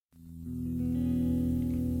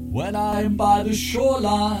when I am by the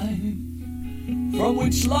shoreline, from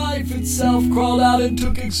which life itself crawled out and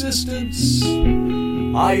took existence.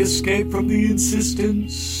 I escape from the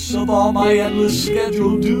insistence of all my endless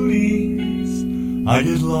scheduled duties. I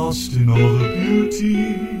get lost in all the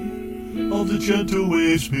beauty of the gentle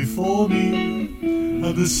waves before me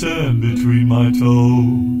and the sand between my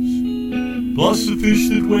toes. Plus the fish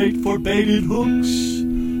that wait for baited hooks,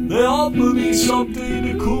 they offer me something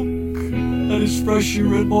to cook that is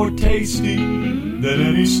fresher and more tasty than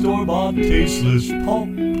any store-bought tasteless pulp.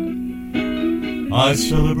 I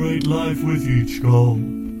celebrate life with each gulp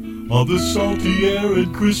of the salty air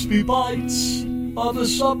and crispy bites of the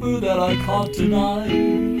supper that I caught tonight.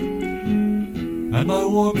 And my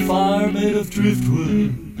warm fire made of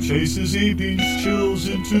driftwood chases evening's chills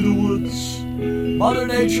into the woods. Mother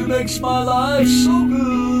Nature makes my life so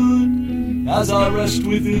good as I rest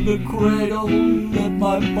within the cradle that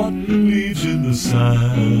my butt leaves in the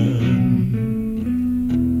sand.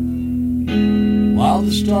 While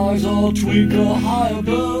the stars all twinkle high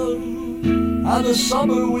above and the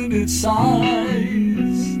summer wind it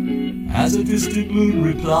sighs as a distant loon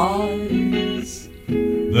replies,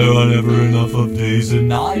 there are never enough of days and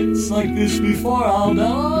nights like this before I'll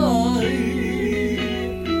die.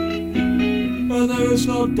 And there is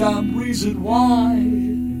no damn reason why.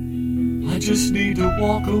 I just need to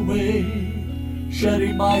walk away,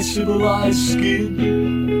 shedding my civilized skin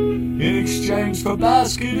in exchange for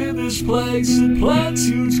basking in this place that plants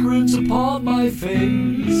huge grins upon my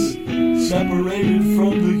face, separated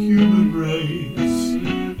from the human race,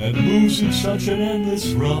 and moves in such an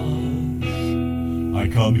endless rush. I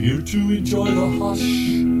come here to enjoy the hush,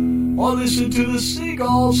 or listen to the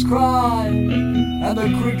seagulls cry and the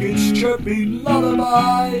crickets chirping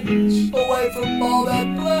lullabies, away from all that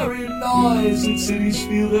blaring noise that cities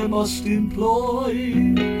feel they must employ.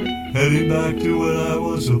 Heading back to when I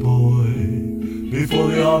was a boy, before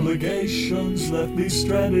the obligations left me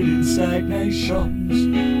stranded in stagnations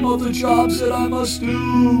of the jobs that I must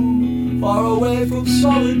do, far away from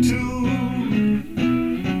solitude.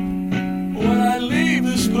 When I leave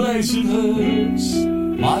this place it hurts,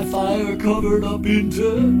 my fire covered up in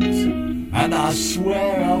dirt, and I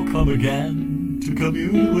swear I'll come again to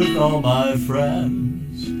commune with all my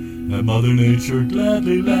friends, and Mother Nature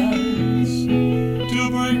gladly lends to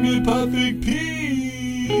bring me perfect peace,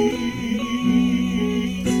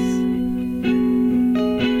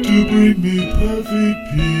 to bring me perfect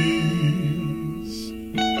peace.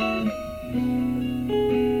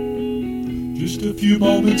 Just a few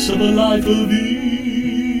moments of a life of ease,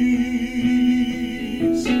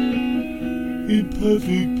 in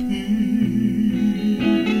perfect peace.